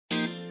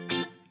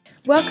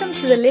Welcome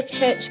to the Lift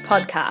Church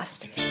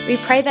podcast. We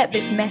pray that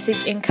this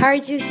message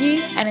encourages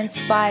you and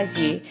inspires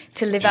you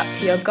to live up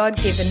to your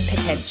God-given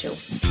potential.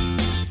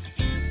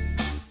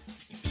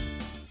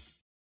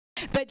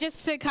 But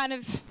just to kind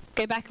of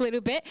go back a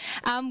little bit,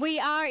 we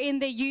are in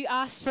the You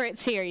Asked For It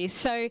series.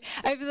 So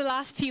over the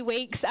last few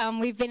weeks,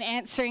 we've been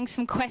answering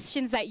some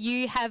questions that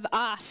you have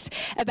asked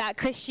about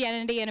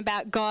Christianity and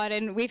about God,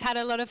 and we've had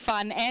a lot of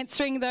fun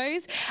answering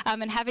those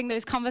and having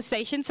those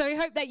conversations. So we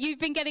hope that you've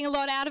been getting a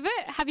lot out of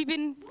it. Have you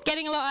been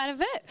getting a lot out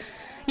of it?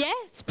 Yeah,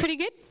 it's pretty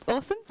good.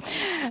 Awesome.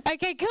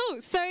 Okay,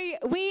 cool. So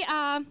we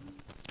are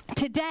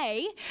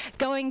today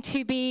going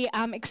to be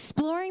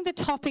exploring the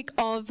topic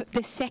of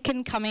the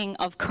second coming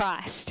of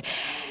Christ.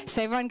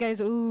 So everyone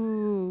goes,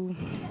 ooh,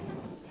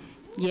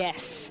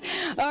 yes.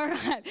 All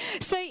right.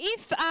 So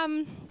if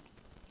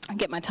I'll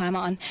get my timer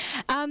on.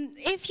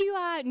 If you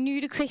are new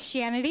to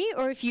Christianity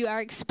or if you are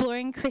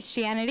exploring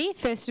Christianity,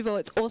 first of all,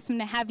 it's awesome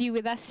to have you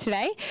with us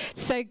today.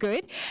 So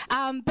good.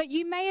 But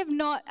you may have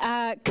not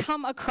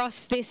come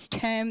across this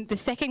term, the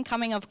second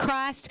coming of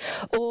Christ,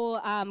 or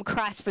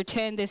Christ's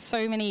return. There's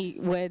so many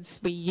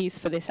words we use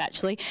for this,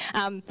 actually.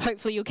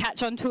 Hopefully you'll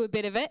catch on to a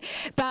bit of it.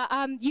 But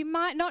you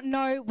might not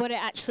know what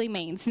it actually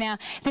means. Now,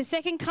 the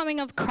second coming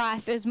of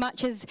Christ, as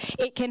much as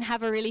it can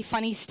have a really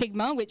funny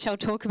stigma, which I'll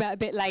talk about a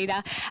bit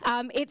later,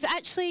 it's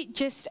actually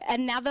just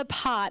another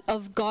part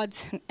of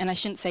God's, and I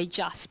shouldn't say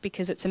just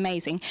because it's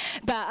amazing,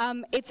 but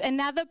it's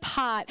another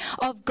part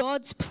of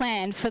God's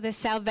plan for the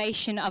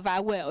salvation of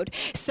our world.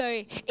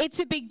 So it's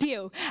a big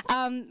deal.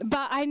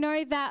 But I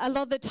know that a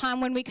lot of the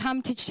time when we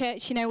come to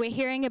church, you know, we're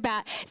hearing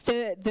about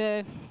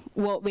the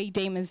what we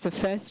deem as the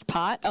first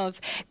part of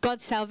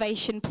God's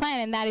salvation plan,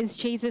 and that is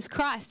Jesus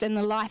Christ and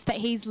the life that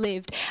he's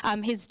lived,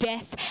 his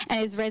death and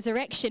his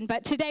resurrection.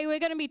 But today we're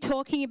going to be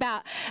talking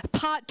about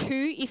part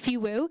 2, if you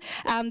will,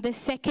 the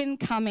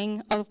second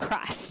coming of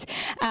Christ.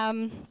 Do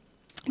I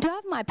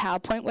have my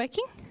PowerPoint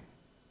working?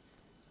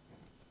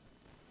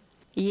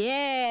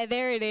 Yeah,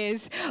 there it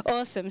is.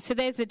 Awesome. So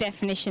there's the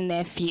definition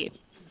there for you.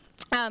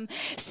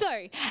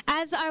 So,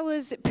 as I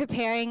was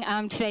preparing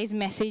today's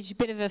message, a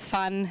bit of a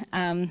fun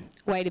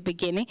way to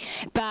begin,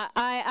 but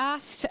I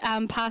asked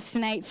Pastor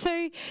Nate, so,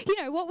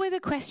 you know, what were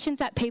the questions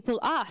that people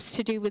asked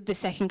to do with the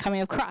second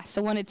coming of Christ?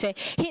 I wanted to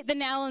hit the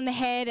nail on the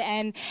head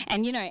and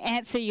you know,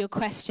 answer your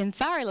question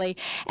thoroughly.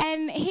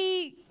 And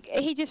he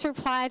just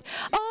replied,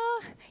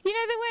 oh, you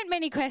know, there weren't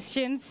many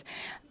questions.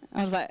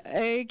 I was like,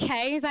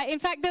 okay. He's like, in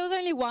fact, there was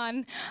only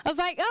one. I was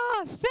like,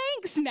 oh,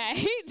 thanks,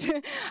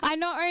 Nate. I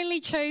not only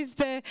chose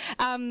the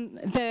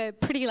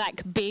pretty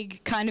like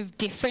big kind of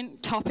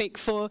different topic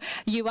for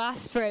You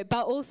Asked For It,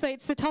 but also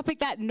it's the topic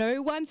that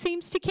no one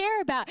seems to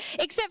care about,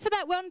 except for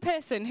that one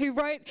person who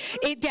wrote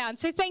it down.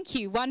 So thank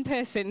you, one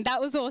person.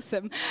 That was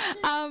awesome.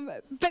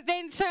 But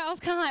then, so I was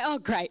kind of like, oh,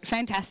 great,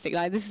 fantastic.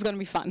 Like, this is going to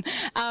be fun.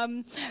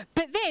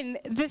 But then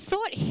the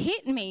thought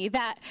hit me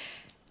that,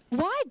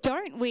 why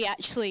don't we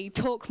actually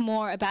talk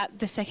more about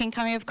the second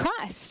coming of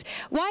Christ?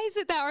 Why is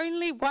it that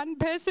only one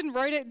person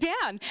wrote it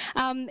down?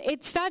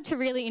 It started to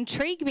really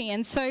intrigue me,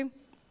 and so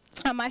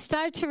I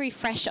started to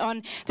refresh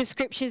on the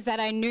scriptures that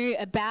I knew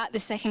about the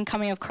second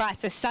coming of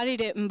Christ. I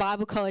studied it in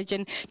Bible college,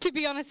 and to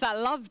be honest, I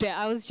loved it.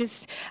 I was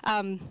just,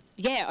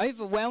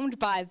 overwhelmed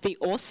by the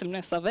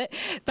awesomeness of it.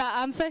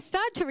 But so I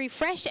started to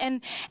refresh,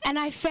 and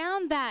I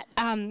found that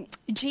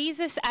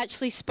Jesus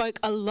actually spoke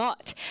a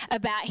lot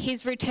about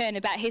his return,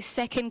 about his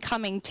second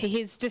coming to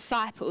his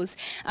disciples.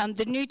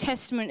 The New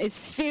Testament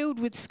is filled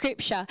with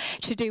scripture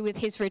to do with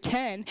his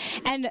return.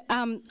 And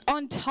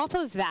on top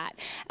of that,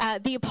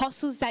 the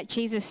apostles that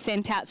Jesus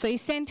sent out. So he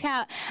sent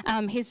out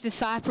his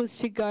disciples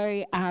to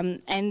go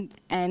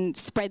and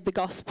spread the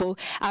gospel,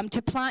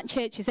 to plant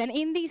churches. And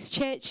in these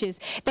churches,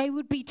 they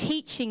would be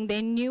teaching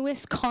their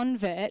newest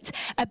converts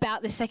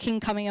about the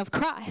second coming of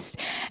Christ.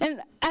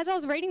 And as I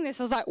was reading this,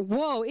 I was like,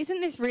 whoa, isn't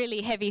this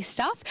really heavy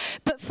stuff?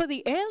 But for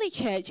the early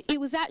church, it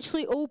was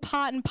actually all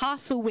part and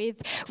parcel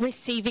with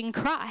receiving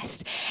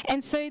Christ.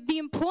 And so the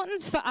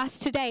importance for us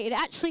today, it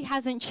actually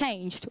hasn't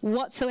changed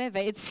whatsoever.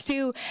 It's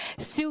still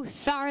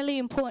thoroughly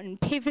important,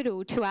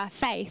 pivotal to our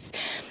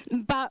faith.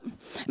 But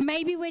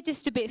maybe we're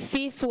just a bit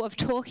fearful of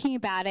talking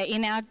about it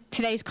in our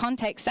today's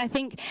context. I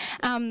think,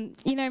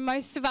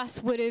 most of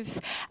us would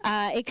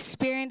have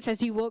experienced,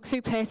 as you walk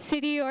through Perth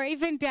City or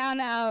even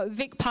down our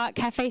Vic Park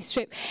Cafe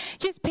strip,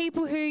 just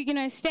people who,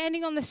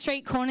 standing on the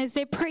street corners,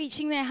 they're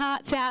preaching their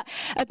hearts out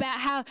about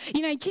how,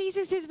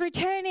 Jesus is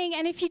returning,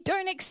 and if you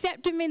don't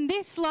accept him in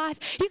this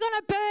life, you're going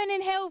to burn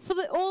in hell for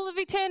all of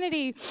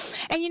eternity.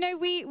 And,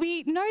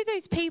 we know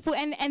those people,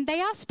 and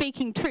they are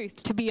speaking truth,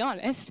 to be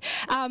honest,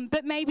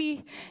 but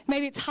maybe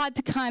it's hard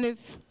to kind of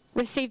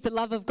receive the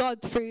love of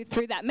God through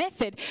that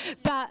method.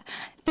 But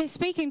they're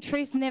speaking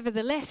truth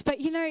nevertheless. But,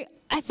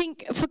 I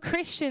think for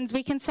Christians,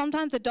 we can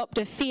sometimes adopt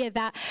a fear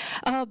that,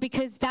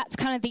 because that's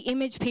kind of the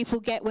image people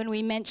get when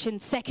we mention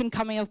second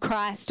coming of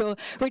Christ or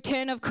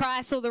return of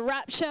Christ or the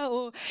rapture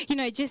or,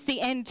 just the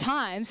end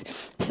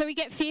times. So we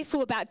get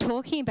fearful about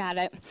talking about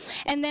it.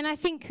 And then I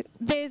think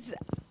there's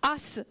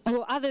us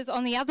or others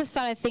on the other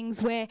side of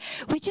things where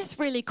we're just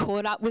really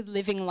caught up with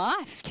living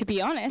life, to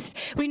be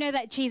honest. We know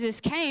that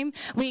Jesus came.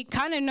 We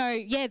kind of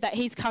know, that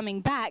he's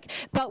coming back,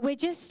 but we're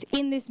just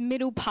in this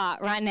middle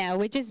part right now.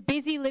 We're just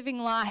busy living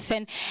life,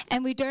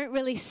 and we don't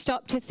really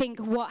stop to think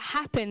what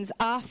happens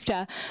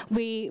after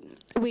we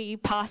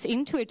pass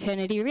into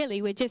eternity,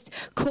 really. We're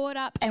just caught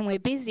up and we're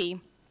busy.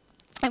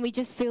 And we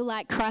just feel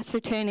like Christ's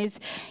return is,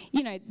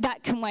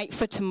 that can wait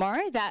for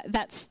tomorrow.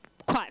 That's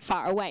quite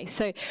far away,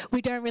 so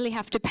we don't really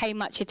have to pay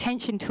much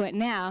attention to it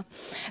now.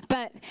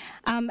 But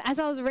as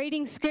I was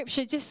reading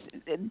scripture, just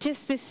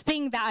this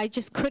thing that I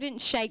just couldn't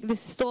shake,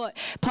 this thought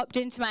popped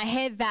into my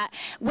head that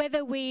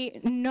whether we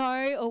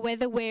know or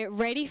whether we're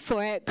ready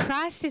for it,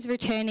 Christ is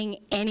returning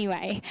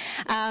anyway.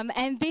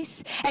 And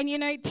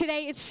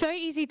today it's so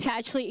easy to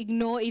actually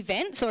ignore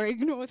events or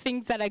ignore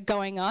things that are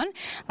going on.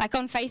 Like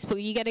on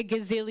Facebook, you get a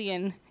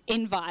gazillion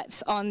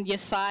invites on your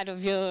side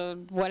of your,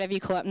 whatever you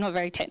call it. I'm not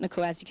very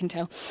technical, as you can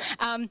tell.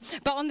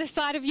 But on the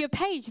side of your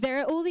page, there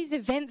are all these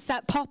events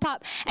that pop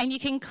up, and you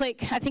can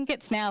click, I think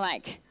it's now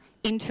like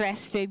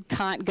interested,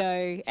 can't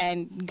go,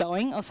 and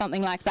going, or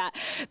something like that.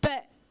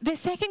 But the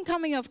second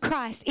coming of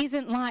Christ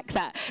isn't like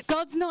that.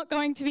 God's not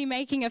going to be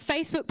making a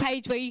Facebook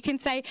page where you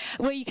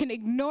can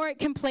ignore it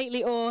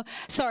completely, or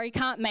sorry,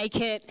 can't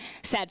make it,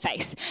 sad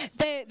face.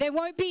 There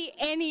won't be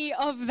any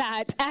of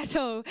that at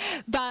all.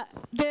 But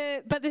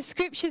the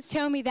scriptures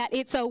tell me that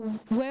it's a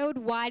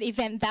worldwide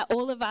event that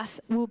all of us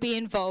will be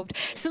involved.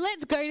 So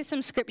let's go to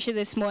some scripture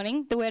this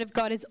morning. The word of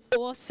God is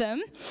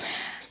awesome.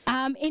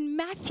 In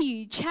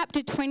Matthew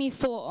chapter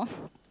 24,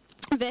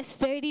 verse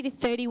 30 to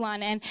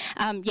 31, and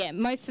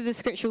most of the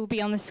scripture will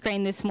be on the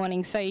screen this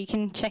morning, so you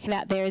can check it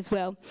out there as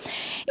well.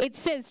 It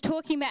says,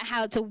 talking about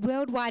how it's a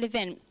worldwide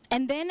event.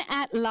 And then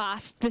at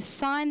last, the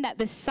sign that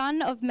the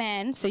Son of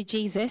Man, so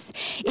Jesus,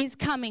 is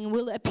coming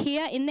will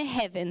appear in the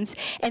heavens,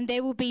 and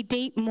there will be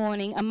deep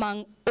mourning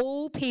among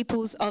all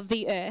peoples of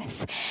the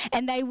earth.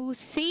 And they will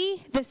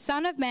see the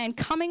Son of Man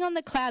coming on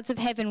the clouds of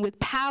heaven with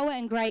power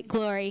and great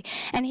glory.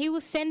 And he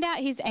will send out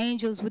his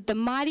angels with the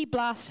mighty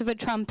blast of a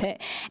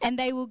trumpet, and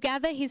they will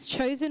gather his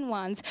chosen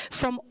ones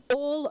from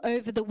all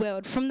over the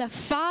world, from the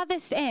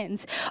farthest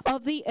ends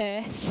of the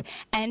earth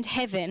and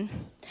heaven.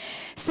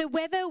 So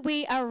whether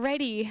we are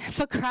ready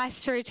for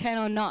Christ to return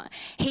or not,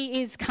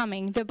 he is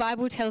coming. The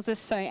Bible tells us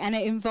so, and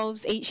it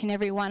involves each and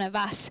every one of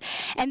us.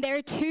 And there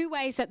are two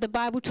ways that the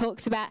Bible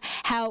talks about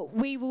how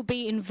we will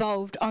be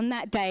involved on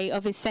that day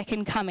of his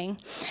second coming.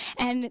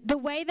 And the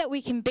way that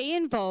we can be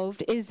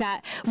involved is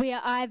that we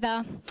are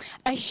either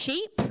a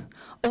sheep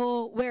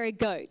or we're a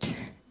goat.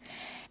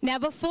 Now,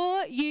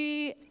 before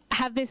you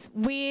have this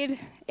weird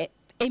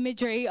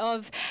imagery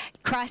of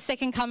Christ's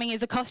second coming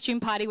as a costume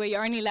party where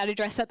you're only allowed to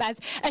dress up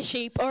as a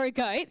sheep or a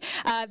goat,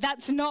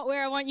 that's not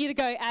where I want you to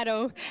go at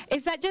all.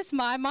 Is that just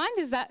my mind?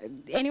 Is that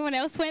anyone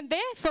else went there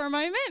for a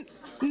moment?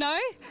 No?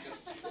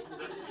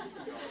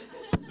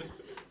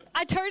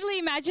 I totally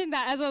imagined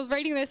that as I was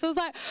reading this. I was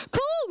like,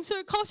 cool,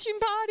 so costume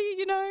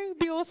party,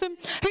 be awesome.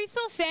 Who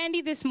saw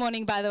Sandy this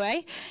morning, by the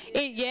way?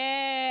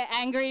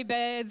 Angry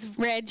Birds,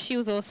 Red, she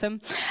was awesome.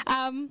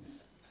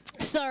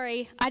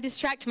 Sorry, I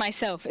distract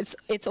myself.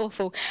 It's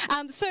awful.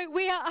 So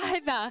we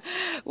are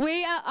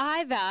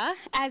either,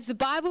 as the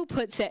Bible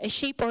puts it, a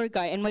sheep or a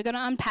goat, and we're going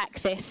to unpack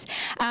this.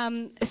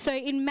 So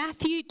in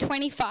Matthew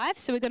 25,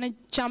 so we're going to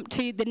jump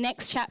to the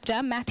next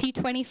chapter, Matthew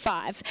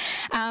 25.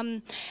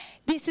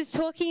 This is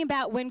talking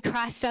about when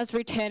Christ does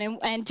return,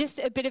 and just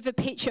a bit of a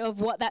picture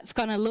of what that's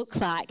going to look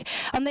like.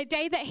 On the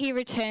day that he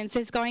returns,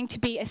 there's going to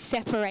be a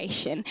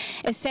separation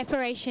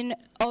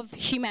of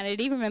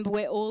humanity. Remember,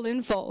 we're all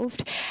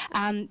involved.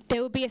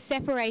 There will be a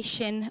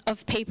separation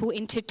of people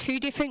into two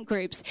different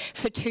groups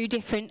for two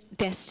different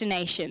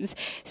destinations.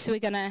 So we're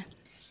going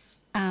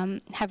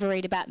to have a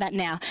read about that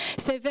now.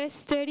 So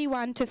verse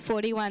 31 to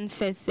 41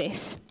 says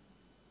this.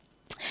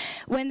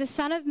 When the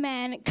Son of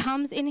Man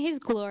comes in his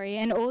glory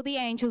and all the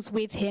angels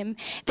with him,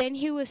 then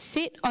he will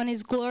sit on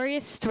his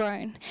glorious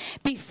throne.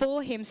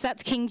 Before him, so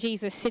that's King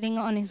Jesus sitting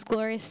on his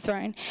glorious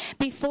throne.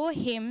 Before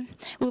him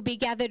will be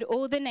gathered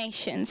all the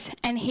nations,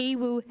 and he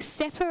will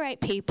separate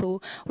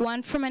people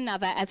one from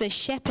another as a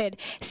shepherd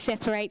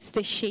separates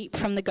the sheep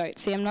from the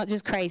goats. See, I'm not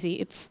just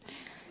crazy.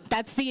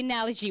 That's the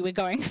analogy we're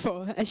going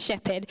for, a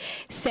shepherd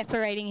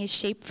separating his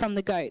sheep from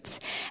the goats.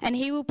 And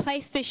he will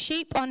place the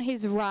sheep on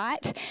his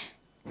right.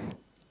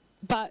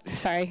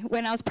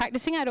 When I was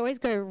practicing, I'd always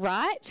go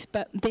right,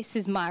 but this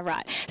is my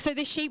right. So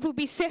the sheep will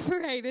be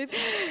separated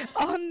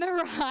on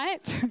the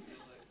right,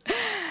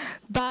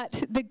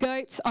 but the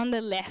goats on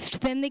the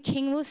left. Then the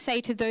king will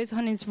say to those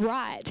on his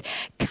right,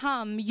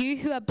 "Come, you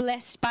who are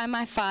blessed by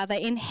my Father,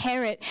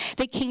 inherit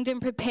the kingdom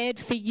prepared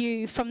for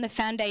you from the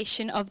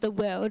foundation of the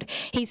world."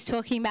 He's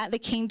talking about the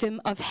kingdom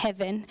of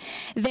heaven.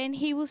 Then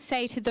he will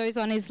say to those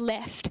on his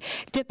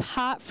left,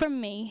 "Depart from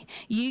me,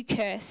 you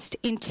cursed,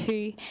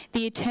 into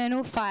the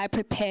eternal fire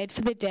prepared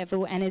for the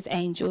devil and his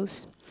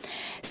angels."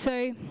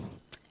 So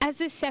as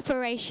this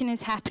separation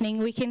is happening,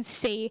 we can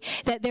see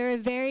that there are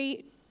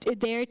very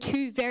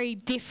two very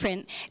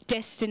different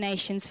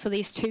destinations for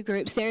these two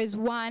groups. There is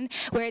one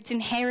where it's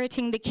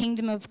inheriting the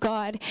kingdom of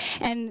God,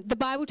 and the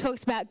Bible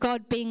talks about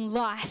God being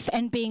life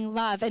and being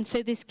love, and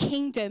so this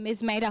kingdom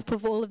is made up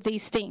of all of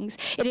these things.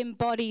 It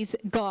embodies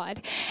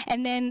God.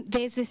 And then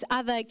there's this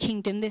other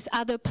kingdom, this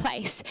other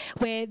place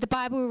where the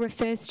Bible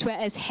refers to it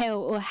as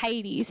hell or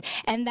Hades,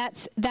 and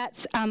that's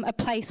a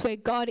place where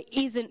God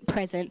isn't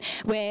present,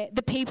 where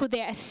the people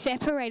there are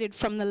separated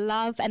from the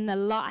love and the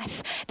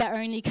life that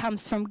only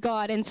comes from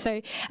God. And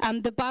so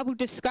the Bible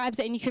describes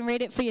it, and you can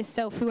read it for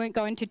yourself. We won't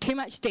go into too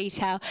much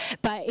detail,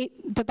 but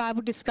the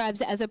Bible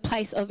describes it as a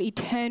place of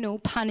eternal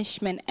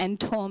punishment and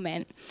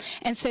torment.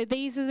 And so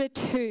these are the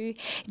two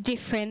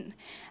different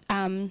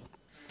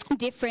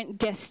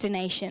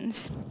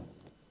destinations.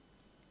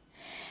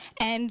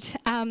 And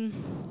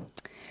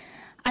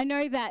I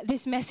know that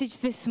this message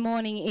this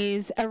morning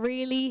is a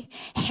really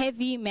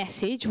heavy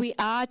message. We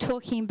are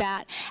talking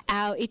about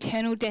our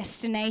eternal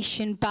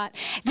destination, but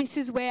this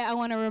is where I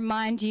want to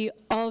remind you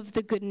of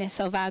the goodness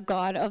of our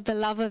God, of the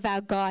love of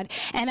our God.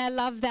 And I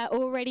love that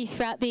already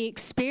throughout the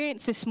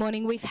experience this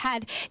morning, we've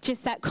had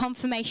just that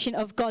confirmation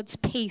of God's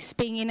peace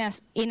being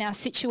in our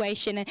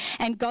situation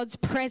and God's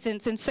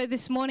presence. And so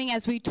this morning,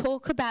 as we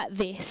talk about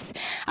this,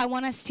 I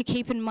want us to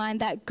keep in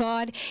mind that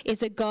God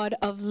is a God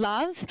of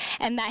love,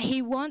 and that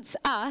he wants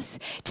us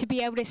to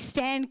be able to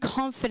stand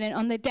confident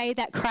on the day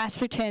that Christ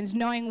returns,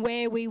 knowing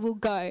where we will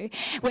go,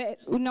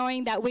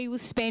 knowing that we will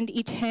spend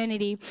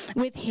eternity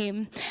with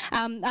him.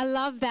 I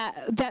love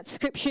that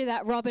scripture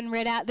that Robin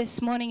read out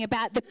this morning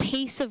about the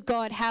peace of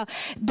God, how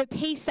the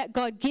peace that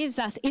God gives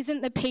us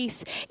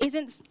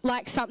isn't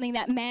like something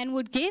that man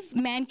would give.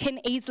 Man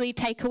can easily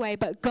take away,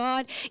 but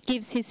God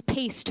gives his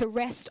peace to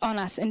rest on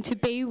us and to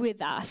be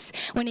with us.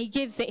 When he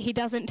gives it, he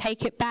doesn't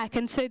take it back.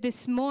 And so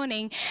this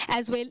morning,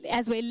 as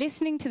we're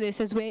listening to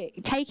this, as we're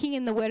taking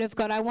in the word of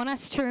God, I want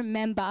us to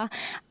remember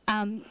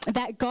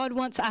that God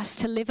wants us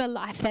to live a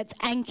life that's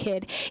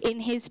anchored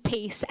in his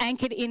peace,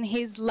 anchored in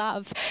his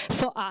love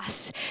for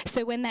us.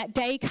 So when that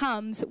day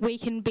comes, we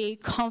can be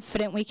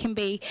confident, we can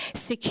be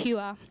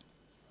secure.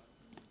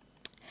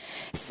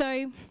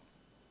 So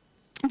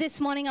this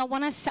morning, I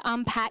want us to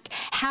unpack,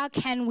 how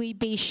can we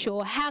be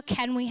sure? How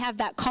can we have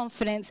that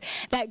confidence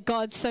that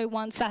God so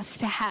wants us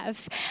to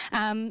have?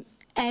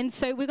 And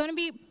so we're going to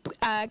be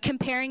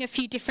comparing a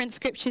few different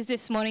scriptures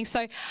this morning.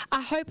 So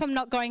I hope I'm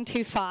not going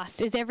too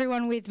fast. Is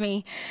everyone with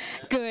me?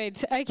 Good.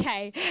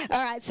 Okay.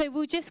 All right. So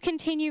we'll just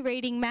continue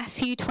reading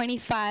Matthew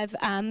 25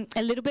 a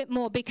little bit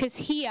more, because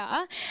here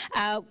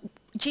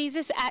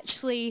Jesus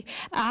actually,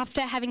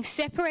 after having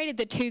separated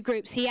the two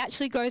groups, he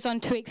actually goes on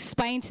to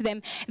explain to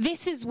them,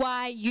 this is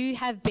why you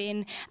have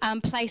been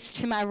placed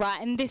to my right,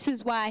 and this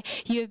is why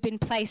you have been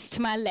placed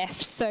to my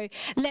left. So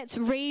let's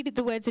read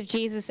the words of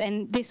Jesus,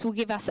 and this will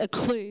give us a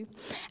clue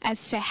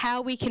as to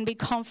how we can be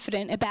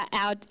confident about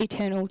our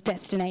eternal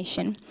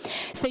destination.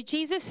 So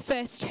Jesus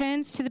first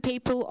turns to the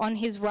people on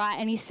his right,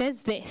 and he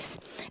says this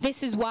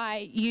is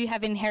why you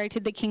have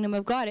inherited the kingdom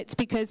of God. It's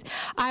because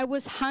I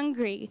was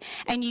hungry,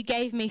 and you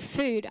gave me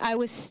food. I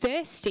was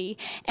thirsty,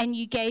 and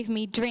you gave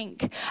me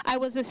drink. I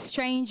was a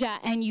stranger,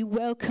 and you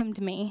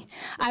welcomed me.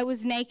 I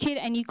was naked,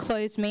 and you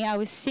clothed me. I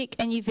was sick,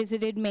 and you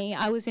visited me.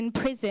 I was in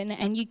prison,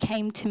 and you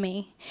came to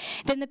me.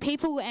 Then the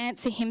people will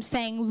answer him,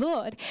 saying,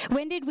 Lord,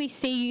 when did we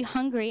see you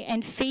hungry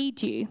and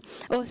feed you,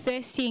 or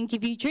thirsty and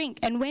give you drink?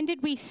 And when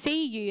did we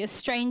see you a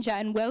stranger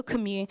and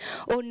welcome you,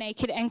 or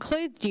naked and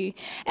clothed you?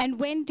 And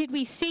when did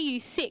we see you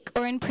sick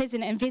or in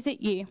prison and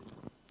visit you?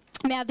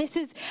 Now, this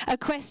is a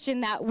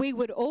question that we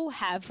would all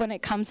have when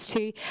it comes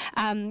to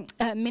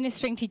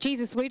ministering to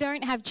Jesus. We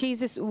don't have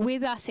Jesus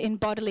with us in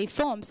bodily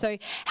form, so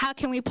how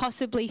can we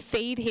possibly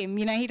feed him?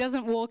 You know, he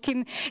doesn't walk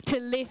in to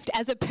lift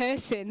as a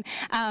person,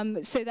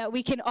 so that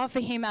we can offer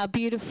him our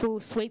beautiful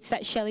sweets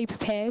that Shelley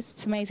prepares.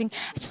 It's amazing.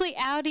 Actually,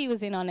 Audi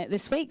was in on it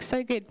this week.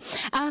 So good.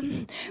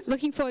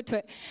 Looking forward to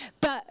it.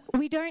 But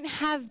we don't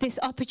have this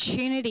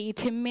opportunity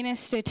to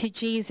minister to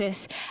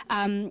Jesus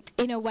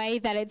in a way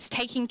that it's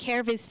taking care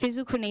of his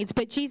physical needs.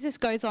 But Jesus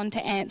goes on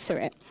to answer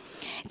it.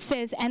 It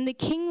says, and the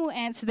king will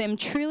answer them,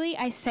 truly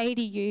I say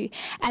to you,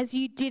 as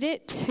you did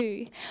it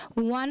to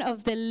one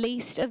of the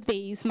least of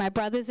these, my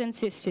brothers and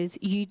sisters,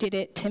 you did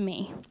it to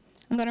me.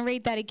 I'm going to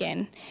read that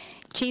again.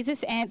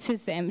 Jesus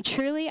answers them,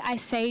 truly I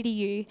say to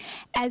you,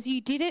 as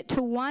you did it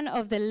to one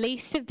of the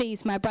least of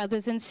these, my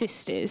brothers and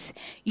sisters,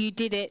 you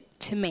did it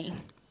to me.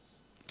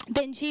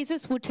 Then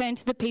Jesus will turn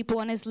to the people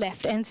on his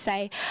left and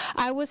say,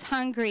 I was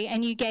hungry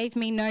and you gave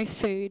me no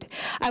food.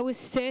 I was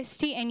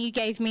thirsty and you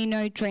gave me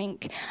no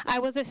drink. I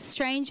was a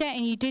stranger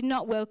and you did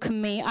not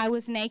welcome me. I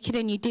was naked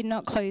and you did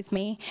not clothe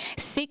me.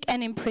 Sick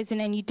and in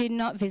prison and you did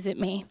not visit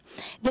me.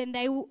 Then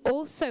they will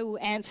also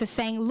answer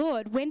saying,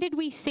 Lord, when did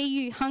we see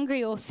you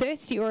hungry or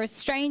thirsty or a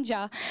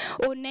stranger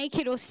or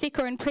naked or sick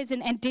or in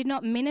prison and did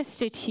not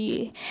minister to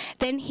you?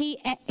 Then he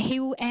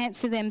will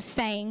answer them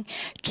saying,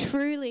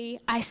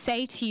 truly I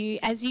say to you,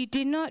 as you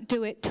did not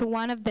do it to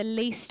one of the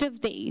least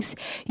of these,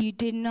 you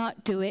did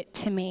not do it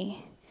to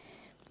me.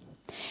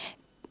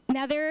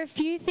 Now, there are a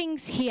few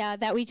things here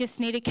that we just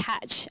need to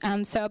catch.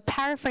 So I'll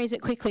paraphrase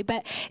it quickly,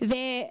 but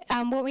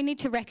what we need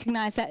to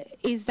recognise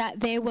is that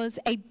there was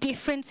a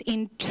difference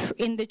in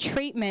the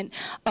treatment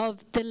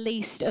of the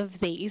least of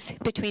these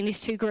between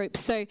these two groups.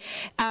 So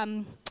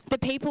the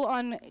people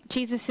on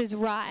Jesus'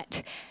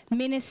 right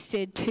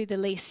ministered to the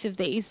least of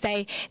these.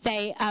 They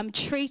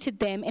treated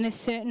them in a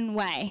certain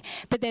way,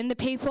 but then the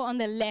people on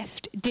the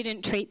left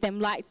didn't treat them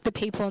like the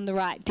people on the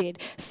right did.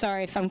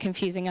 Sorry if I'm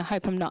confusing, I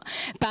hope I'm not.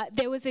 But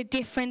there was a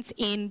difference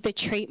in the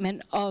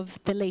treatment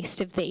of the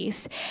least of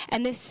these.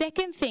 And the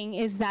second thing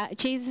is that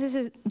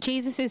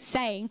Jesus is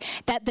saying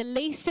that the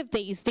least of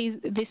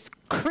this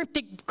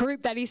cryptic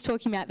group that he's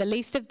talking about, the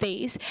least of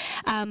these,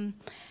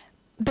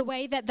 the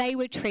way that they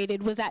were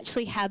treated was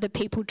actually how the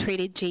people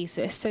treated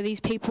Jesus. So these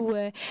people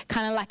were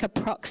kind of like a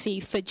proxy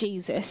for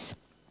Jesus.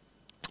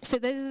 So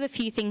those are the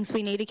few things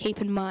we need to keep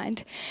in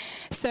mind.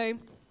 So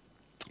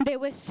there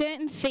were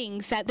certain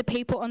things that the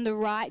people on the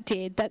right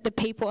did that the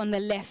people on the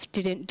left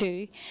didn't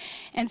do.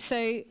 And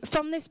so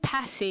from this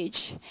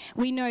passage,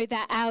 we know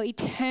that our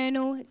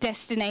eternal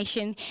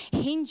destination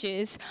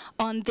hinges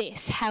on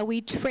this, how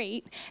we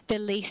treat the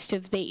least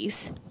of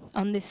these,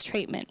 on this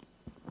treatment.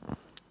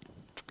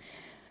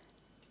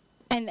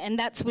 And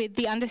that's with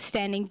the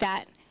understanding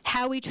that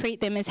how we treat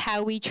them is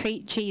how we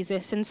treat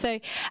Jesus. And so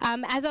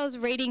as I was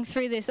reading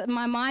through this,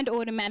 my mind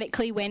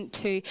automatically went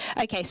to,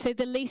 okay, so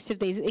the least of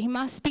these, he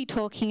must be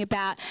talking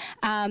about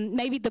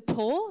maybe the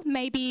poor,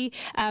 maybe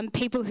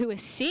people who are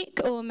sick,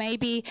 or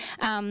maybe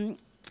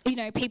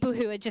people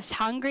who are just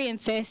hungry and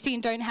thirsty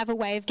and don't have a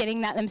way of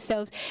getting that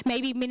themselves.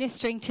 Maybe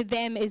ministering to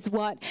them is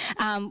what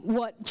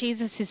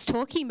Jesus is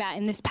talking about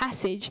in this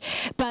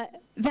passage. But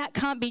that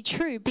can't be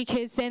true,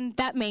 because then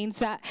that means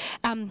that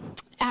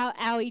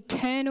our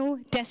eternal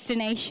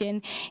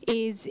destination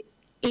is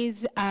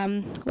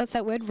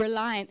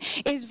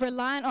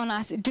reliant on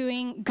us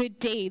doing good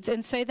deeds.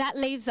 And so that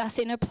leaves us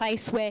in a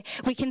place where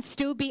we can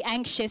still be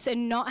anxious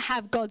and not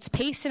have God's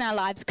peace in our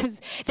lives, because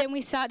then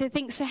we start to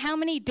think, so how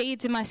many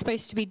deeds am I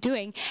supposed to be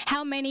doing?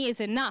 How many is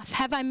enough?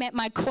 Have I met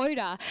my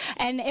quota?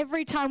 And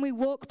every time we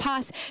walk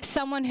past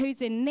someone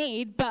who's in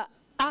need, but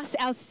us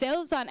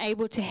ourselves aren't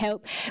able to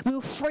help,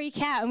 we'll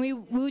freak out and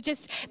we'll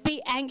just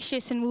be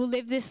anxious, and we'll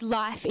live this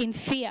life in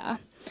fear.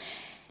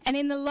 And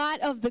in the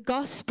light of the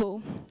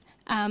gospel,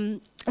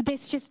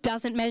 this just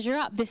doesn't measure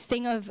up. This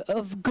thing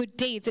of good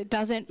deeds, it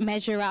doesn't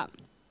measure up,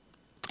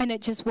 and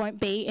it just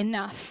won't be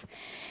enough.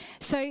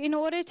 So in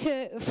order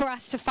for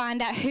us to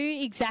find out who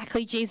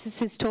exactly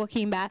Jesus is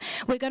talking about,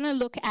 we're going to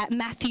look at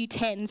Matthew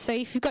 10. So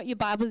if you've got your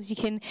Bibles, you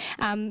can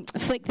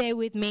flick there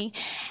with me.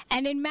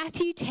 And in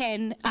Matthew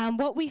 10,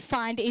 what we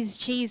find is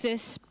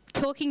Jesus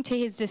talking to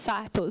his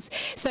disciples.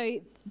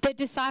 So the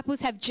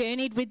disciples have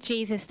journeyed with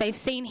Jesus. They've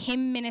seen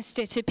him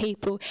minister to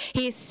people.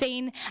 He has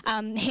seen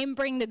him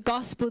bring the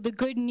gospel, the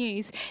good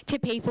news to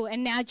people.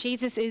 And now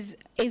Jesus is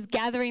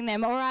gathering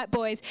them. All right,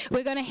 boys,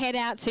 we're going to head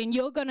out soon.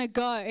 You're going to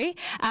go,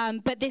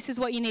 but this is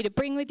what you need to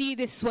bring with you.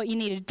 This is what you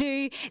need to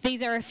do.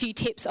 These are a few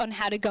tips on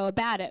how to go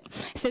about it.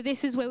 So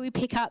this is where we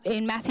pick up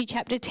in Matthew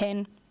chapter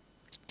 10.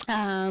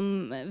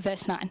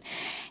 Verse 9.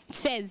 It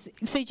says,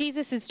 so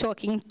Jesus is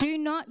talking, do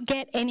not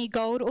get any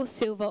gold or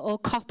silver or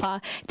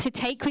copper to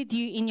take with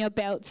you in your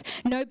belts,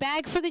 no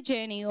bag for the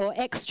journey or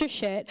extra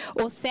shirt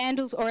or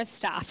sandals or a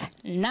staff,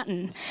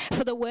 nothing,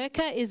 for the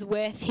worker is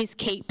worth his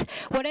keep.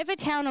 Whatever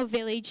town or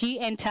village you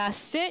enter,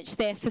 search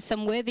there for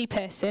some worthy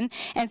person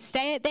and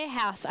stay at their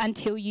house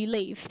until you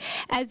leave.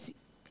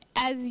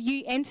 As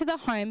you enter the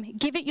home,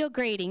 give it your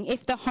greeting.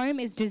 If the home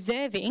is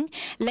deserving,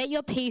 let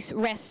your peace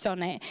rest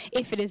on it.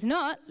 If it is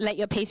not, let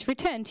your peace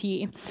return to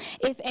you.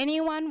 If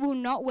anyone will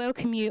not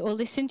welcome you or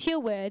listen to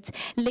your words,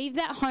 leave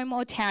that home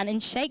or town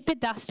and shake the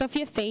dust off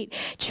your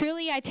feet.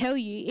 Truly, I tell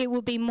you, it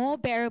will be more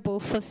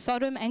bearable for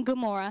Sodom and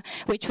Gomorrah,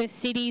 which were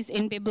cities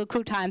in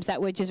biblical times that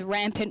were just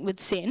rampant with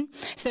sin.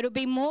 So it'll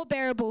be more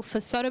bearable for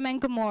Sodom and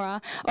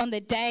Gomorrah on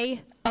the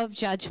day of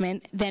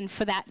judgment than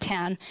for that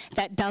town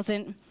that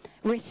doesn't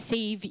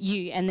receive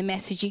you and the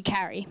message you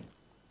carry.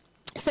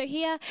 So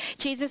here,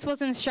 Jesus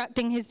was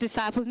instructing his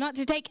disciples not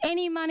to take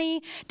any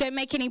money, don't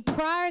make any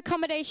prior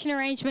accommodation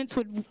arrangements,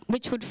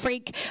 which would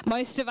freak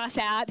most of us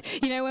out.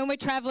 You know, when we're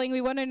traveling,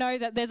 we want to know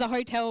that there's a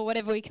hotel or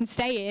whatever we can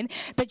stay in.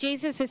 But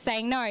Jesus is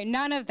saying, no,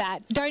 none of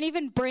that. Don't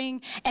even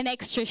bring an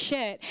extra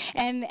shirt.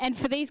 And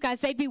for these guys,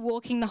 they'd be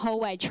walking the whole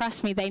way.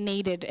 Trust me, they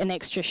needed an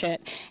extra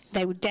shirt.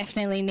 They would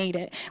definitely need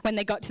it when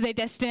they got to their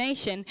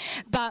destination.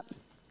 But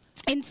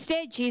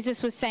instead,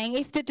 Jesus was saying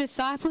if the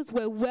disciples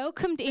were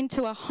welcomed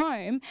into a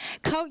home,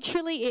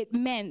 culturally it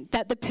meant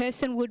that the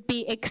person would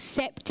be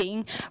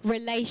accepting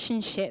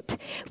relationship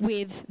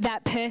with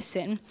that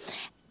person.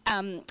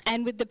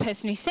 And with the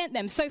person who sent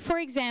them. So, for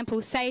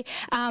example, say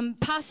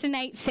Pastor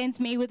Nate sends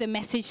me with a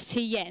message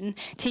to Yen.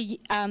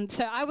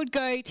 So I would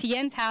go to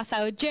Yen's house,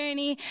 I would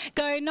journey,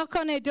 go knock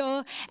on her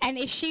door, and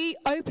if she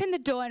opened the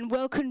door and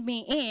welcomed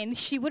me in,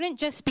 she wouldn't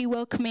just be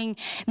welcoming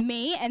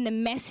me and the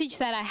message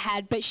that I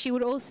had, but she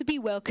would also be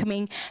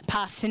welcoming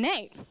Pastor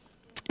Nate.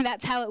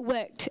 That's how it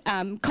worked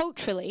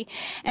culturally.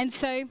 And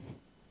so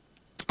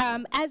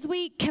as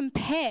we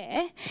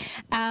compare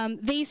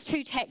these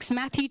two texts,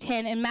 Matthew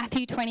 10 and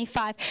Matthew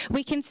 25,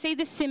 we can see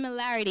the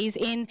similarities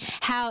in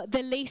how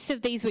the least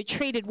of these were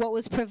treated, what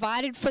was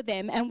provided for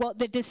them, and what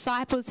the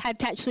disciples had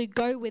to actually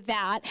go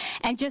without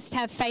and just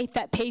have faith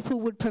that people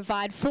would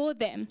provide for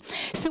them.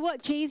 So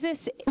what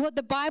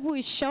the Bible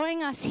is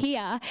showing us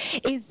here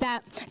is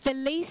that the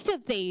least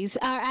of these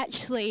are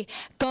actually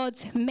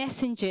God's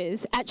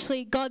messengers,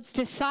 actually God's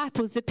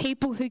disciples, the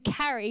people who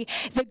carry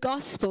the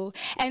gospel.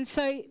 And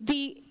so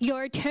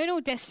your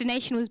eternal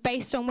destination was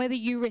based on whether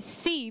you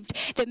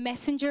received the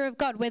messenger of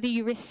God, whether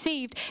you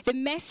received the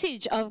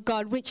message of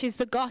God, which is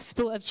the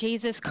gospel of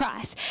Jesus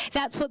Christ.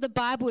 That's what the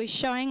Bible is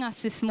showing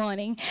us this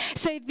morning.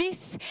 So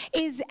this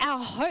is our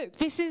hope.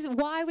 This is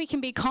why we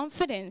can be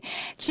confident.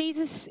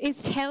 Jesus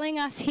is telling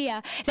us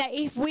here that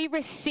if we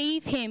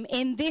receive him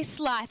in this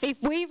life,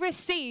 if we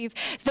receive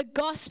the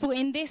gospel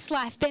in this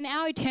life, then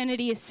our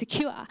eternity is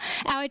secure.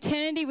 Our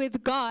eternity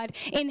with God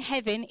in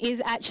heaven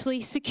is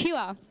actually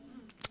secure.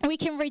 We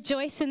can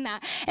rejoice in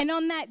that. And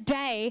on that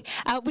day,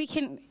 on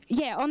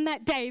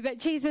that day that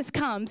Jesus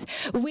comes,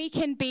 we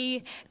can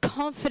be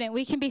confident,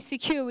 we can be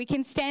secure, we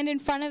can stand in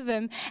front of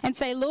him and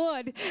say,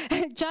 Lord,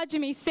 judge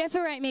me,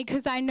 separate me,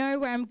 because I know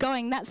where I'm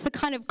going. That's the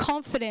kind of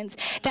confidence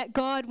that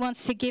God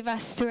wants to give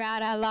us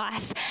throughout our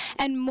life.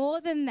 And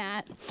more than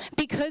that,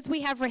 because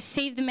we have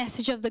received the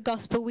message of the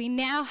gospel, we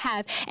now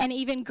have an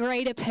even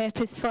greater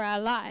purpose for our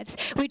lives.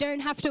 We don't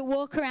have to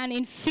walk around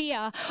in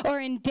fear or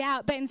in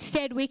doubt, but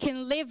instead we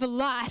can live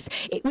life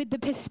with the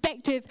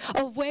perspective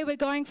of where we're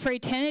going for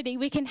eternity.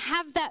 We can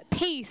have that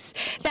peace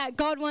that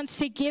God wants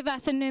to give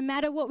us, and no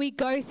matter what we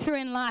go through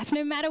in life,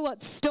 no matter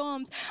what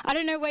storms, I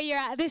don't know where you're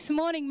at this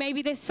morning,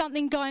 maybe there's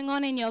something going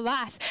on in your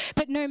life,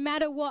 but no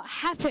matter what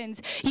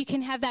happens, you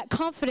can have that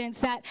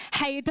confidence that,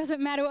 hey, it doesn't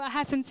matter what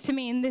happens to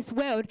me in this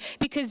world,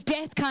 because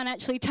death can't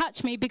actually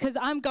touch me, because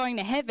I'm going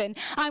to heaven.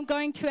 I'm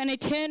going to an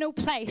eternal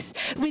place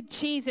with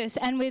Jesus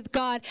and with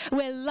God,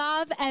 where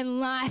love and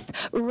life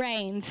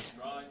reigns.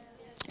 Right.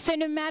 So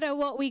no matter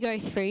what we go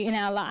through in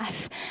our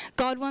life,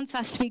 God wants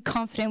us to be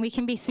confident. We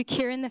can be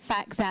secure in the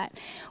fact that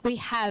we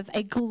have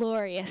a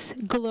glorious,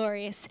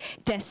 glorious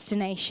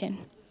destination.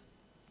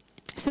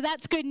 So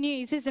that's good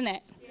news, isn't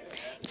it?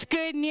 It's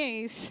good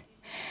news.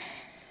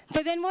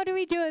 But then what do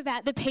we do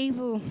about the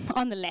people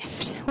on the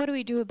left? What do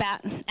we do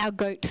about our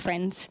goat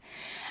friends?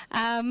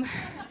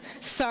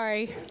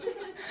 Sorry.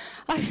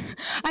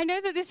 I know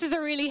that this is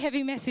a really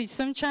heavy message,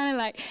 so I'm trying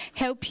to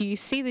help you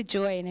see the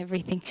joy in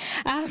everything.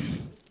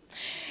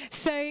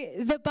 So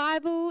the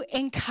Bible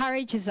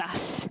encourages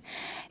us.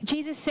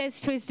 Jesus says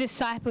to his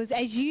disciples,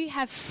 as you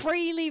have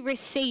freely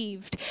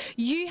received,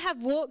 you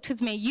have walked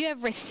with me, you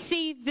have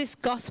received this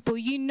gospel,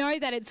 you know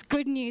that it's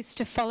good news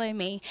to follow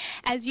me.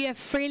 As you have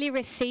freely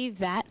received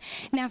that,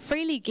 now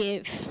freely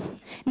give.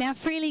 Now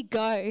freely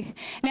go.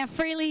 Now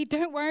freely,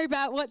 don't worry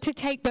about what to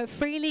take, but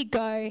freely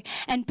go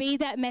and be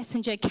that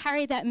messenger.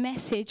 Carry that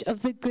message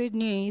of the good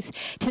news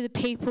to the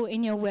people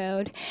in your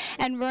world.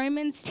 And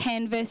Romans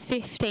 10 verse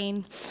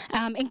 15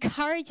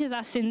 encourages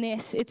us in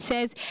this. It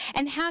says,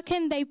 and how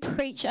can they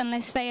preach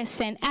unless they are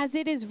sent? As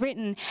it is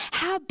written,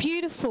 how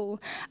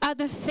beautiful are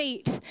the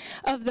feet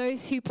of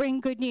those who bring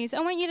good news.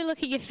 I want you to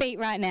look at your feet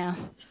right now.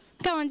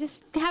 Go on,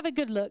 just have a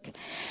good look.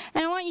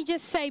 And I want you to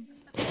just say,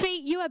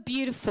 feet, you are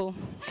beautiful.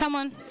 Come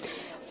on.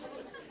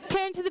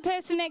 Turn to the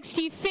person next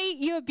to you. Feet,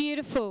 you are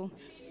beautiful.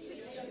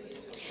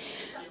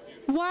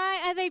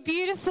 Why are they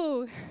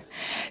beautiful?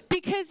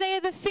 Because they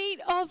are the feet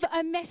of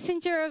a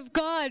messenger of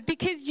God.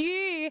 Because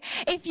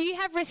if you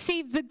have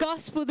received the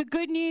gospel, the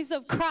good news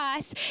of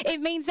Christ,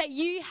 it means that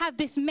you have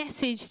this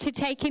message to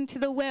take into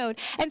the world.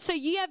 And so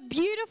you have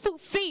beautiful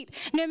feet.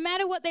 No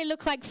matter what they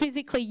look like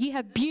physically, you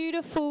have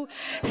beautiful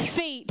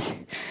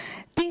feet.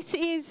 This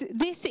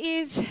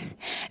is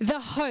the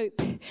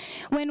hope.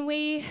 When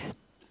we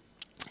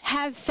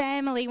have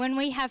family, when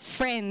we have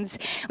friends,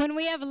 when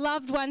we have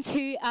loved ones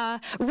who are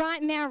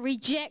right now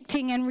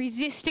rejecting and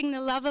resisting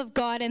the love of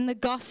God and the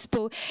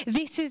gospel,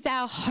 this is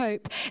our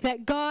hope,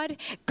 that God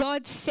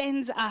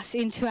sends us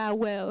into our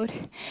world.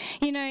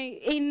 You know,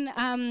 in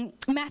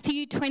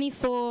Matthew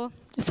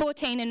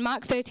 24:14 and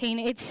Mark 13,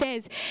 it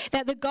says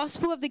that the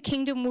gospel of the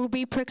kingdom will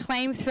be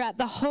proclaimed throughout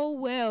the whole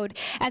world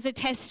as a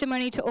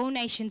testimony to all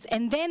nations,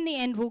 and then the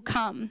end will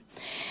come.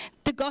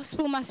 The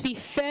gospel must be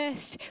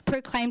first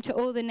proclaimed to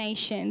all the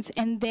nations,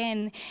 and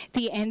then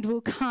the end will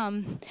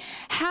come.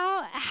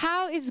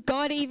 How is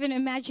God even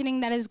imagining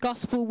that his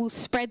gospel will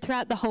spread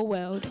throughout the whole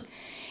world?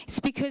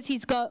 It's because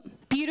he's got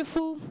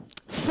beautiful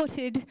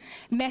footed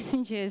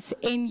messengers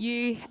in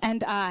you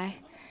and I.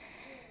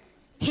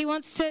 He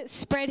wants to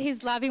spread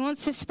his love. He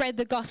wants to spread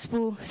the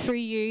gospel through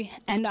you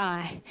and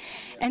I.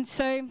 And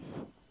so,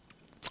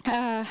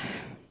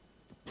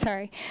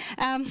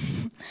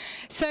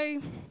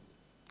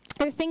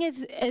 the thing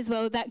is as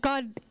well that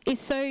God is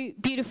so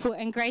beautiful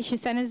and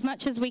gracious, and as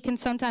much as we can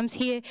sometimes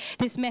hear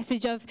this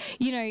message of,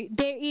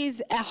 there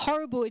is a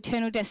horrible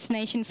eternal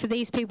destination for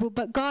these people,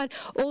 but God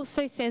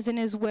also says in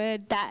his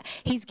word that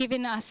he's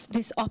given us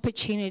this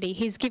opportunity.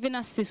 He's given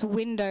us this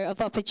window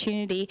of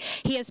opportunity.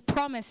 He has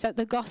promised that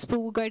the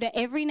gospel will go to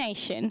every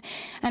nation.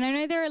 And I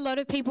know there are a lot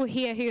of people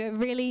here who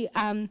really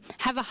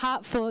have a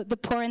heart for the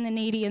poor and the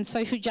needy and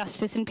social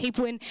justice and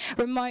people in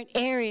remote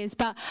areas,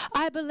 but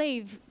I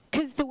believe,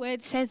 because the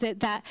word says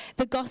it, that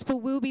the gospel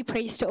will be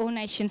preached to all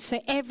nations. So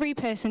every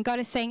person, God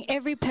is saying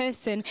every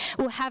person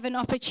will have an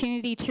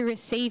opportunity to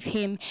receive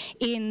him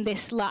in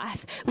this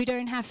life. We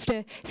don't have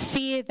to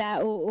fear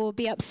that or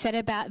be upset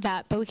about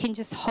that, but we can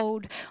just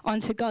hold on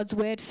to God's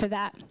word for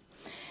that.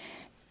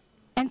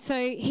 And so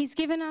he's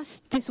given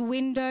us this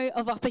window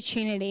of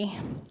opportunity.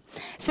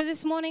 So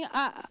this morning,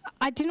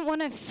 I didn't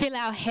want to fill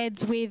our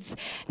heads with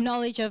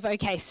knowledge of,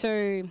 okay,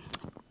 so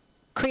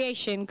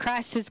creation,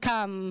 Christ has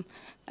come,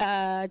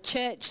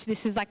 church,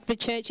 this is like the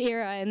church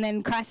era, and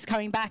then Christ is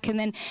coming back, and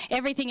then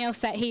everything else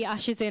that he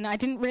ushers in. I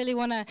didn't really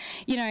want to,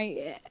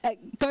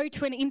 go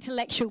to an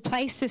intellectual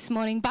place this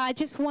morning, but I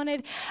just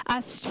wanted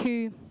us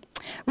to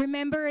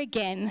remember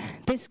again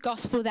this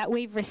gospel that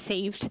we've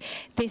received,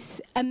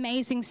 this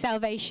amazing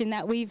salvation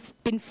that we've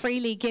been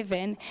freely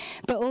given,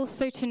 but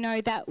also to know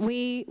that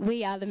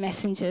we are the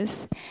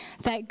messengers,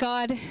 that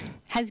God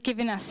has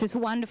given us this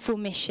wonderful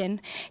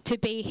mission to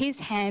be his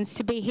hands,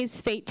 to be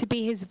his feet, to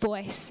be his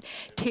voice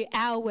to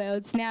our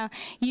worlds. Now,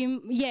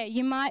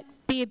 you might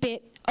be a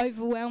bit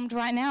overwhelmed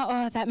right now.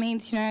 Oh, that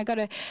means, I got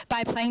to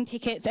buy plane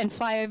tickets and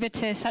fly over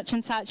to such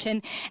and such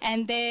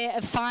and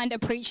there find a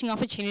preaching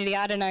opportunity.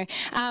 I don't know.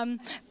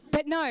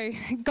 But no,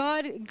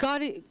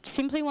 God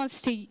simply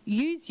wants to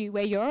use you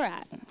where you're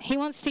at. He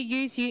wants to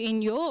use you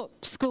in your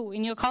school,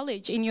 in your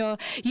college, in your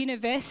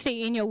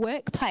university, in your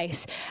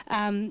workplace.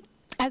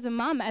 As a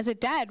mum, as a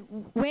dad,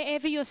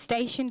 wherever you're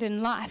stationed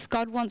in life,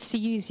 God wants to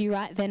use you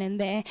right then and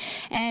there.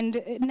 And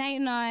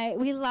Nate and I,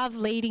 we love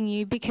leading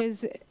you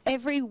because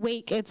every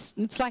week, it's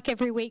like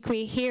every week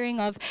we're hearing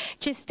of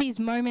just these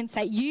moments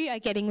that you are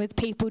getting with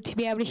people to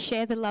be able to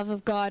share the love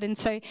of God. And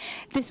so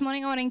this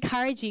morning I want to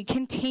encourage you,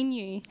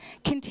 continue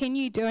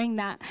doing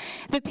that.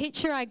 The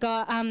picture I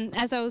got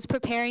as I was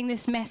preparing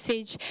this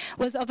message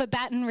was of a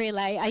baton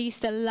relay. I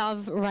used to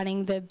love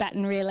running the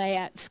baton relay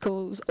at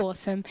school. It was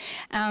awesome.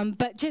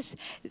 But just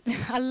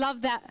I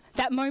love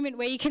that moment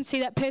where you can see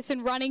that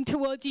person running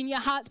towards you and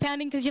your heart's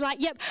pounding because you're like,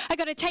 yep, I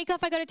got to take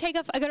off, I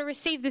got to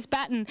receive this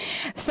baton.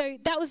 So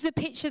that was the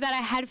picture that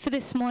I had for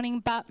this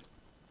morning.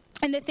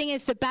 And the thing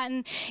is, the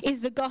baton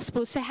is the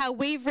gospel. So how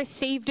we've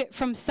received it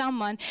from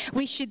someone,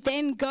 we should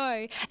then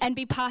go and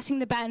be passing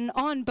the baton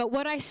on. But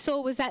what I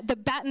saw was that the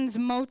batons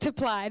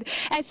multiplied.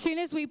 As soon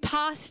as we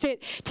passed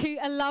it to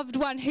a loved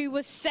one who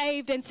was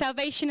saved and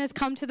salvation has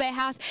come to their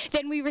house,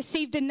 then we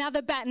received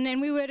another baton and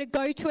we were to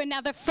go to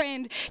another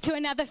friend, to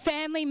another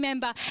family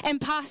member and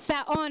pass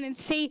that on and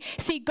see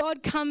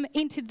God come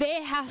into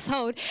their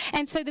household.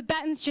 And so the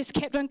batons just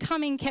kept on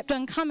coming,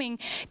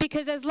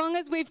 because as long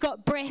as we've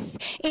got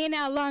breath in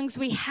our lungs,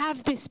 we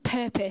have this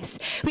purpose.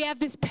 We have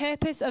this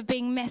purpose of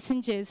being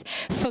messengers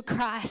for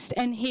Christ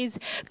and his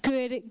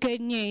good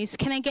news.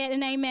 Can I get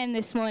an amen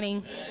this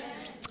morning?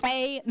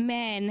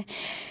 Amen.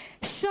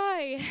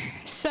 So,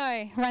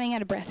 running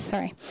out of breath,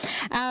 sorry.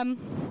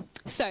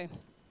 So,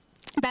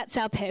 that's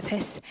our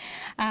purpose.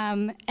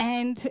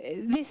 And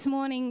this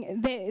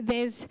morning,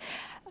 there's...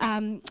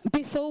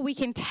 before we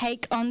can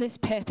take on this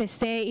purpose,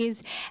 there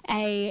is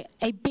a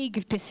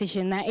big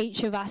decision that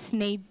each of us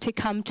need to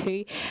come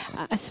to.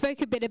 I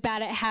spoke a bit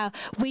about it, how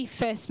we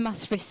first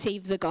must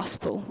receive the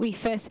gospel. We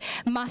first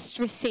must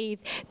receive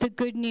the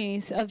good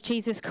news of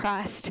Jesus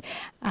Christ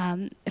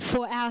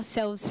for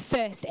ourselves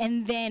first,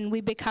 and then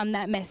we become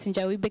that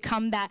messenger. We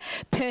become that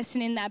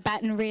person in that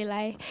baton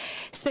relay.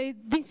 So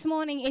this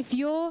morning, if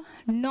you're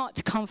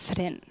not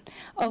confident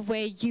of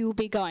where you will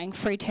be going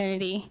for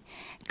eternity,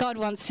 God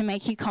wants to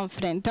make you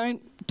confident.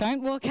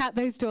 Don't walk out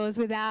those doors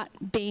without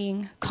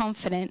being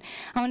confident.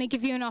 I want to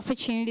give you an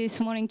opportunity this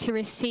morning to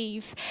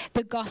receive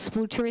the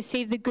gospel, to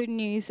receive the good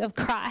news of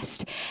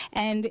Christ.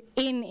 And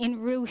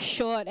in real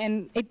short,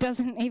 and it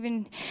doesn't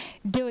even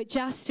do it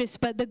justice,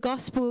 but the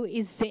gospel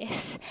is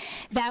this: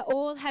 that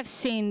all have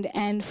sinned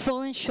and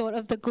fallen short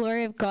of the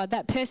glory of God.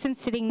 That person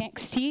sitting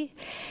next to you,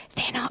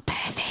 they're not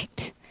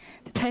perfect.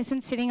 The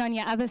person sitting on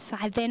your other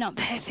side, they're not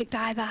perfect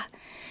either.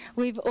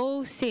 We've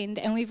all sinned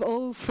and we've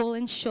all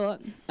fallen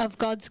short of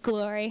God's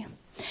glory.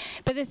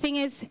 But the thing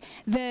is,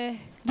 the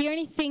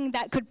only thing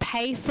that could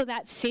pay for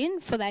that sin,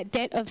 for that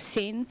debt of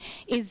sin,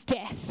 is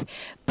death.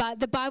 But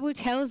the Bible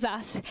tells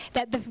us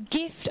that the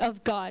gift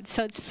of God,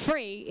 so it's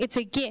free, it's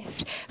a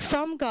gift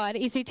from God,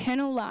 is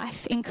eternal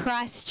life in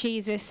Christ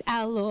Jesus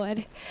our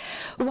Lord.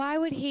 Why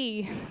would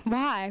he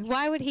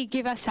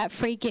give us that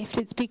free gift?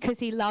 It's because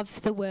he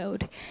loves the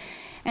world.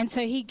 And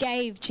so he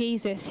gave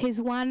Jesus, his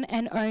one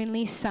and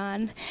only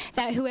Son,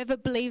 that whoever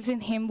believes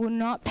in him will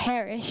not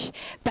perish,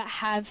 but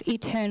have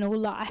eternal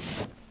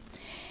life.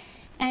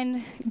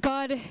 And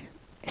God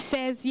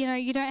says,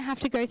 you don't have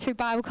to go through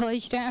Bible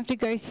college, you don't have to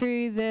go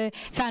through the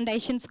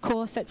foundations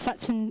course at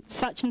such and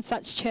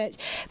such church,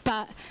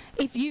 but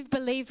if you've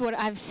believed what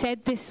I've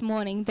said this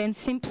morning, then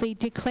simply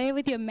declare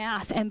with your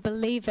mouth and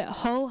believe it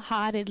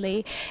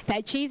wholeheartedly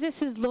that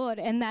Jesus is Lord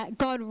and that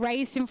God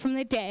raised him from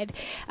the dead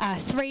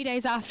 3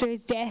 days after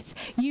his death,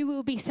 you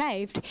will be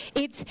saved.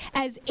 It's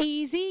as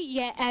easy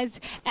yet as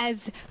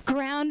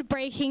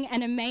groundbreaking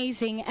and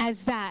amazing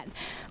as that.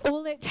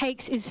 All it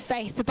takes is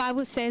faith. The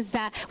Bible says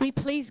that we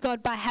please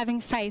God by having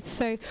faith,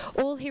 so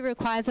all he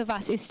requires of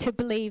us is to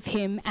believe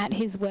him at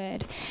his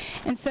word.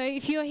 And so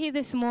if you're here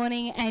this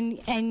morning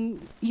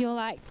and you're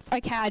like,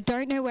 okay, I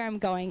don't know where I'm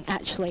going,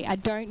 actually. I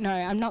don't know.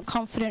 I'm not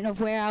confident of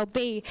where I'll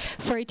be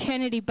for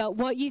eternity, but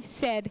what you've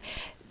said,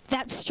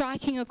 that's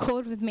striking a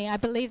chord with me. I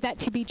believe that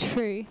to be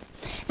true.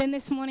 Then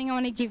this morning I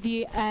want to give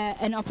you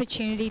an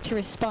opportunity to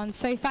respond.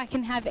 So if I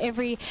can have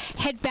every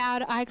head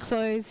bowed, eye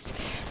closed.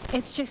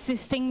 It's just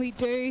this thing we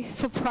do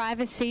for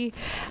privacy,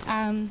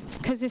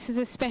 because this is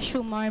a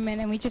special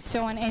moment and we just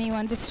don't want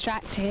anyone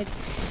distracted.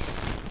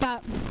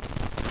 But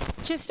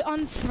just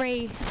on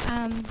 3,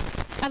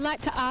 I'd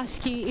like to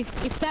ask you,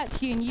 if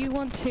that's you and you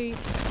want to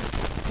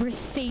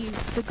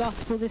receive the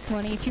gospel this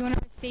morning, if you want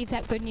to receive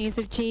that good news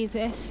of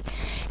Jesus,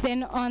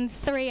 then on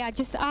 3, I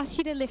just ask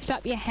you to lift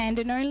up your hand,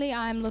 and only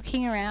I'm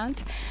looking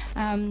around.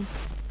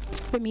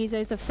 The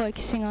musos are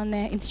focusing on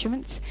their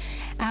instruments,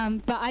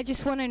 but I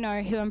just want to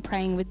know who I'm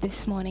praying with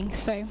this morning.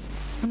 So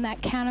on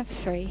that count of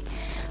 3,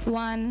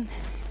 1,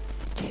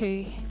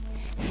 2,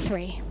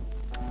 3.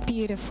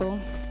 Beautiful.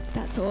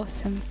 That's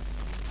awesome.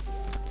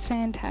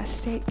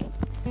 Fantastic.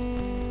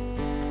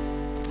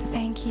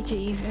 Thank you,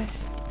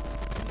 Jesus.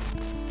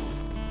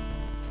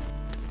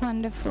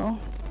 Wonderful.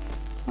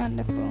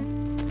 Wonderful.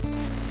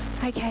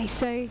 Okay,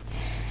 so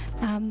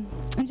I'm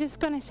just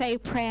going to say a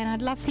prayer, and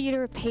I'd love for you to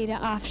repeat it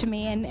after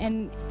me.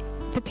 And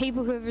the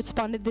people who have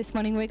responded this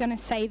morning, we're going to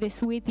say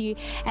this with you,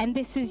 and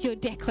this is your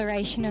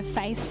declaration of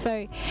faith.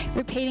 So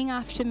repeating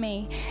after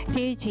me: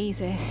 Dear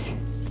Jesus,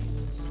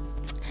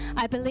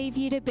 I believe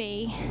you to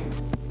be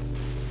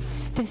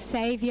the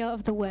Saviour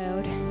of the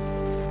world,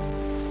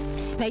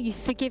 that you've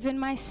forgiven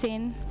my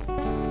sin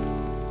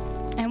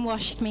and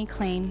washed me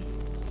clean.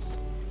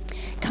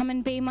 Come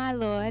and be my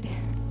Lord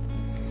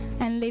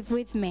and live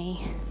with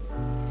me.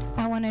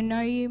 I want to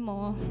know you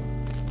more.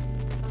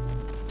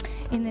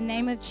 In the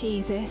name of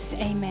Jesus,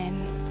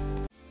 amen.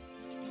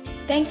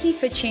 Thank you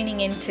for tuning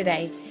in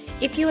today.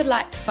 If you would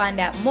like to find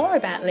out more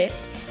about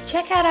Lift,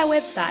 check out our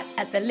website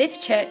at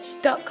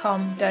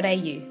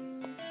theliftchurch.com.au.